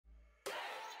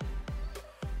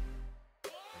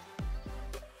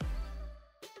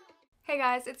Hey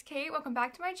guys, it's Kate. Welcome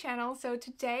back to my channel. So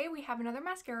today we have another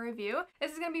mascara review.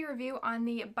 This is going to be a review on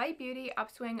the Bite Beauty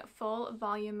Upswing Full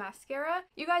Volume Mascara.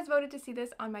 You guys voted to see this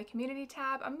on my community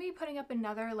tab. I'm going to be putting up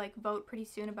another vote pretty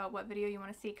soon about what video you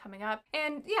want to see coming up.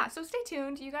 And yeah, so stay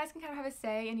tuned. You guys can kind of have a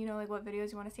say in, what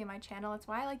videos you want to see on my channel. That's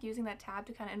why I like using that tab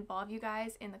to kind of involve you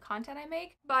guys in the content I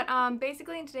make. But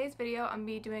basically in today's video, I'm going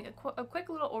to be doing a quick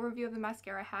little overview of the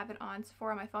mascara. I have it on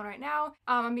Sephora on my phone right now.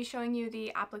 I'm going to be showing you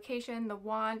the application, the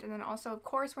wand, and then also of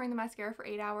course wearing the mascara for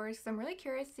 8 hours because I'm really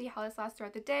curious to see how this lasts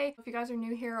throughout the day. If you guys are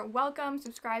new here, welcome,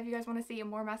 subscribe if you guys want to see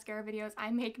more mascara videos. I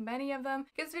make many of them.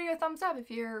 Give this video a thumbs up if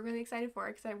you're really excited for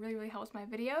it because that really helps my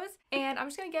videos. And I'm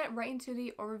just gonna get right into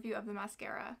the overview of the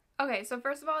mascara. Okay, so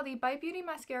first of all, the Bite Beauty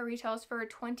mascara retails for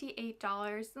 $28,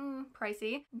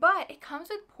 pricey, but it comes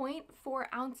with 0.4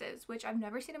 ounces, which I've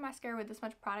never seen a mascara with this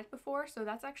much product before, so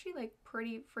that's actually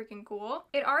pretty freaking cool.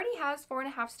 It already has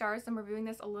 4.5 stars. I'm reviewing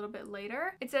this a little bit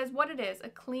later. It says what it is: a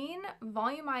clean,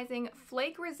 volumizing,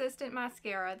 flake-resistant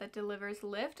mascara that delivers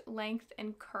lift, length,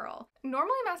 and curl.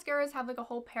 Normally mascaras have a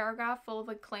whole paragraph full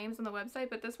of claims on the website,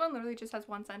 but this one literally just has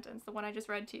one sentence, the one I just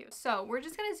read to you. So we're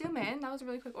just gonna zoom in. That was a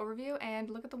really quick overview,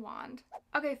 and look at the wand.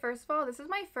 Okay, first of all, this is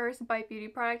my first Bite Beauty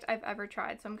product I've ever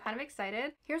tried, so I'm kind of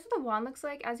excited. Here's what the wand looks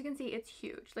like. As you can see, it's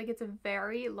huge. It's a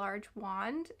very large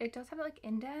wand. It does have an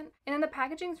indent, and then the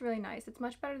packaging is really nice. It's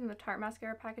much better than the Tarte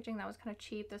mascara packaging. That was kind of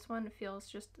cheap. This one feels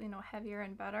just, heavier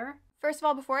and better. First of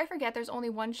all, before I forget, there's only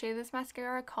one shade of this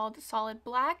mascara called Solid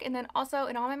Black, and then also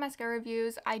in all my mascara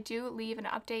reviews, I do leave an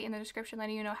update in the description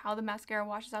letting you know how the mascara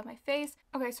washes out my face.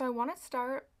 Okay, so I want to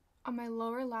start on my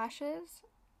lower lashes.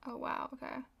 Oh wow,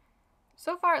 okay.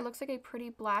 So far, it looks like a pretty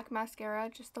black mascara,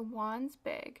 just the wand's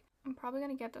big. I'm probably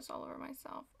going to get this all over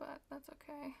myself, but that's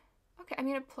okay. Okay, I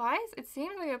mean, it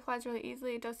seems like it applies really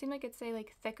easily. It does seem like it's a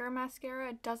thicker mascara.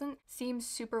 It doesn't seem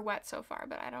super wet so far,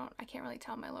 but I can't really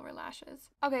tell my lower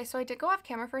lashes. Okay, so I did go off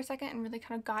camera for a second and really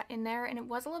kind of got in there, and it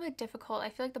was a little bit difficult. I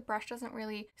feel like the brush doesn't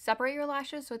really separate your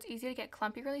lashes, so it's easy to get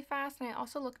clumpy really fast. And I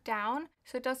also looked down,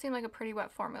 so it does seem like a pretty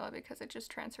wet formula because it just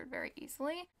transferred very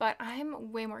easily. But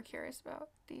I'm way more curious about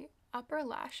the upper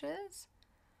lashes.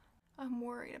 I'm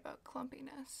worried about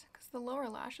clumpiness because the lower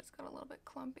lashes got a little bit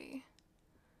clumpy.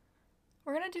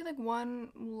 We're gonna do one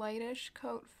lightish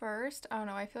coat first. I don't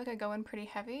know, I feel like I go in pretty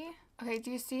heavy. Okay,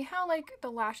 do you see how the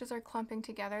lashes are clumping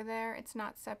together there? It's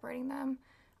not separating them.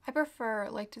 I prefer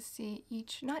to see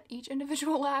not each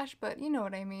individual lash, but you know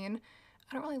what I mean.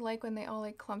 I don't really like when they all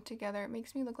clump together. It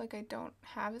makes me look like I don't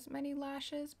have as many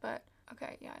lashes, but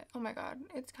okay, yeah. Oh my god,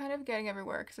 it's kind of getting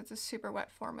everywhere because it's a super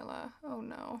wet formula. Oh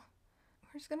no.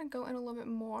 We're just gonna go in a little bit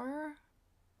more.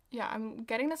 Yeah, I'm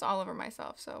getting this all over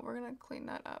myself, so we're gonna clean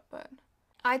that up, but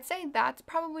I'd say that's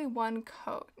probably one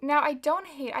coat. Now, I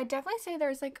definitely say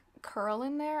there's curl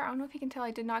in there. I don't know if you can tell,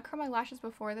 I did not curl my lashes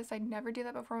before this. I'd never do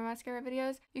that before my mascara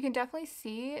videos. You can definitely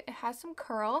see it has some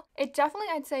curl. It definitely,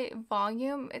 I'd say,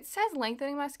 volume. It says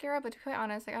lengthening mascara, but to be quite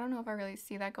honest, I don't know if I really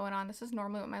see that going on. This is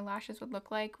normally what my lashes would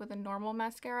look like with a normal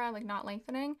mascara, not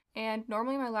lengthening. And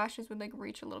normally my lashes would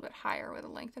reach a little bit higher with a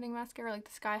lengthening mascara, like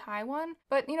the Sky High one.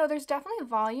 But there's definitely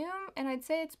volume, and I'd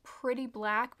say it's pretty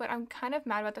black, but I'm kind of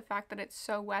mad about the fact that it's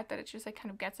so wet that it just kind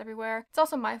of gets everywhere. It's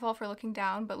also my fault for looking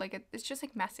down, but it's just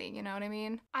messy, you know what I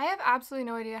mean? I have absolutely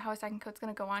no idea how a second coat's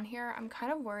gonna go on here. I'm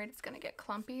kind of worried it's gonna get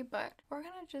clumpy, but we're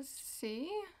gonna just see.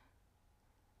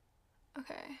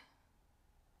 Okay.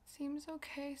 Seems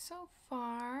okay so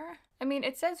far. I mean,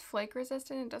 it says flake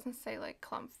resistant. It doesn't say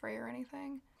clump free or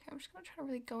anything. Okay, I'm just gonna try to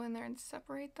really go in there and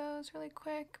separate those really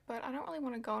quick, but I don't really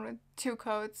want to go in with two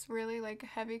coats, really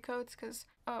heavy coats, because,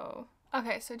 oh.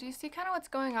 Okay, so do you see kind of what's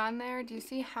going on there? Do you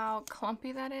see how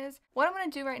clumpy that is? What I'm gonna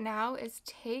do right now is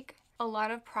take a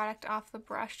lot of product off the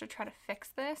brush to try to fix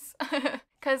this.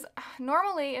 Because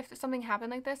normally if something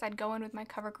happened like this, I'd go in with my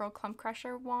CoverGirl Clump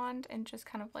Crusher wand and just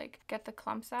kind of get the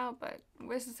clumps out, but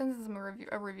since this is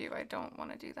a review, I don't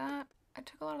want to do that. I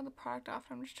took a lot of the product off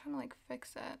and I'm just trying to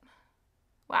fix it.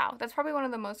 Wow, that's probably one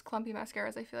of the most clumpy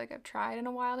mascaras I feel like I've tried in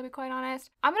a while, to be quite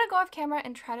honest. I'm gonna go off camera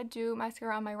and try to do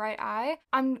mascara on my right eye.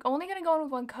 I'm only gonna go in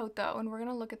with one coat though, and we're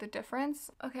gonna look at the difference.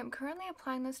 Okay, I'm currently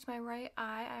applying this to my right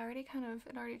eye. It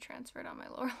already transferred on my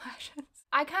lower lashes.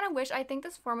 I think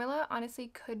this formula honestly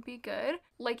could be good.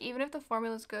 Even if the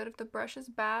formula's good, if the brush is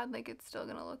bad, it's still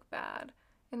gonna look bad.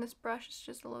 And this brush is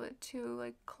just a little bit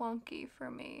too clunky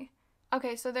for me.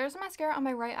 Okay, so there's a mascara on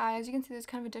my right eye. As you can see, there's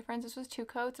kind of a difference. This was two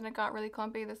coats and it got really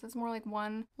clumpy. This is more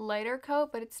one lighter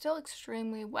coat, but it's still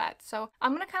extremely wet. So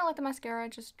I'm going to kind of let the mascara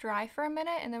just dry for a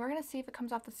minute, and then we're going to see if it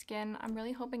comes off the skin. I'm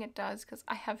really hoping it does because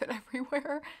I have it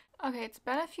everywhere. Okay, it's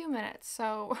been a few minutes,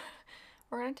 so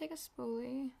we're going to take a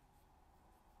spoolie.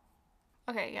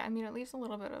 Okay, yeah, I mean, it leaves a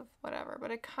little bit of whatever,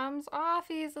 but it comes off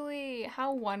easily.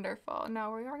 How wonderful.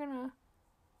 Now we're gonna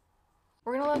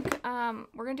look,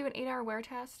 we're gonna do an 8-hour wear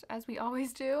test as we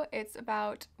always do. It's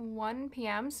about 1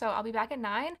 p.m. so I'll be back at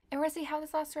 9 and we're gonna see how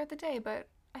this lasts throughout the day, but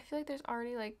I feel like there's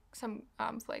already like some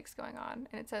flakes going on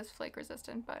and it says flake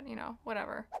resistant, but you know,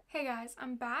 whatever. Hey guys,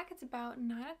 I'm back. It's about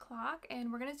 9 o'clock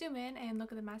and we're gonna zoom in and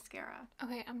look at the mascara.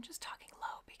 Okay, I'm just talking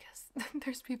low because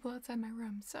there's people outside my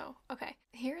room, so okay.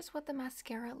 Here's what the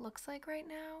mascara looks like right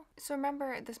now. So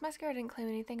remember, this mascara didn't claim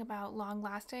anything about long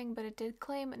lasting, but it did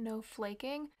claim no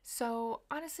flaking. So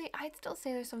honestly, I'd still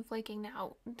say there's some flaking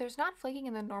now. There's not flaking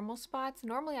in the normal spots.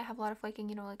 Normally I have a lot of flaking,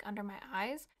 you know, like under my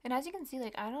eyes. And as you can see,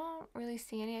 like I don't really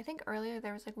see any. I think earlier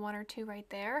there was like 1 or 2 right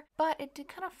there, but it did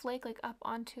kind of flake like up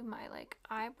onto my like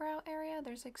eyebrow area.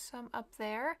 There's like some up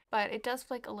there, but it does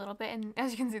flake a little bit. And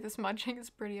as you can see, the smudging is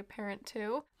pretty apparent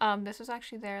too. This was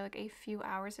actually there like a few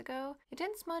hours ago. It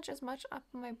didn't smudge as much up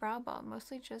on my brow bone,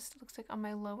 mostly just looks like on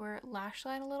my lower lash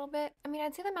line a little bit. I mean,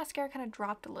 I'd say the mascara kind of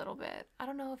dropped a little bit. I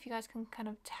don't know if you guys can kind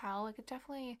of tell, like it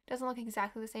definitely doesn't look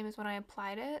exactly the same as when I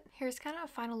applied it. Here's kind of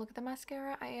a final look at the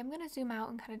mascara. I am going to zoom out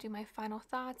and kind of do my final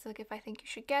thoughts, like if I think you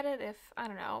should get it, if I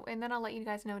don't know, and then I'll let you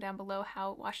guys know down below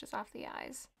how it washes off the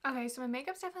eyes. Okay, so my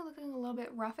makeup's definitely looking a little bit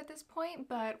rough at this point,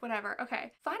 but whatever.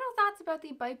 Okay, final thoughts about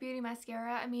the Bite Beauty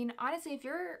mascara. I mean, honestly, if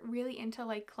you're really into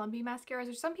like clumpy mascaras,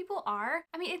 or some people are,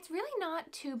 I mean, it's really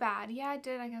not too bad. Yeah, it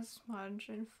did, I guess, smudge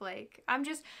and flake. I'm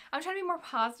trying to be more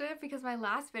positive because my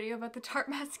last video about the Tarte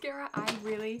mascara,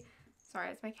 sorry,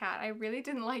 it's my cat. I really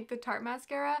didn't like the Tarte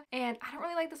mascara, and I don't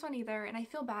really like this one either, and I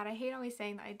feel bad. I hate always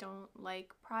saying that I don't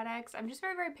like products. I'm just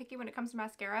very, very picky when it comes to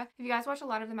mascara. If you guys watch a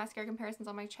lot of the mascara comparisons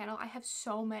on my channel, I have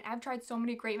so many. I've tried so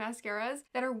many great mascaras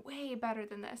that are way better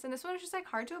than this, and this one is just like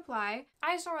hard to apply.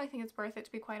 I just don't really think it's worth it,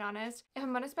 to be quite honest. If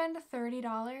I'm gonna spend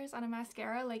 $30 on a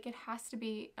mascara, like it has to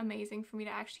be amazing for me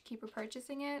to actually keep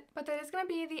repurchasing it. But that is gonna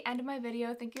be the end of my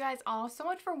video. Thank you guys all so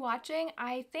much for watching.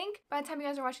 I think by the time you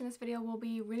guys are watching this video, we'll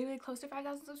be really, really close to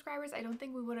 5,000 subscribers. I don't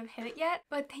think we would have hit it yet,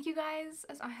 but thank you guys.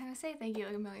 I'm gonna say thank you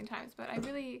like a million times, but I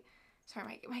really,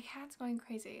 sorry, my cat's going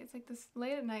crazy. It's like this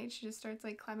late at night, she just starts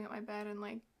like climbing up my bed and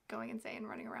like going insane,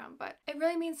 running around, but it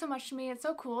really means so much to me. It's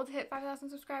so cool to hit 5,000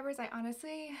 subscribers. I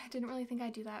honestly didn't really think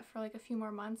I'd do that for like a few more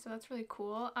months, so that's really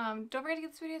cool. Don't forget to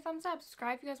give this video a thumbs up.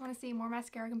 Subscribe if you guys want to see more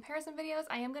mascara comparison videos.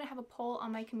 I am going to have a poll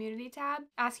on my community tab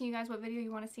asking you guys what video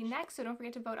you want to see next, so don't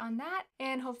forget to vote on that,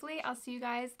 and hopefully I'll see you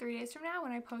guys 3 days from now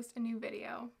when I post a new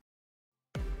video.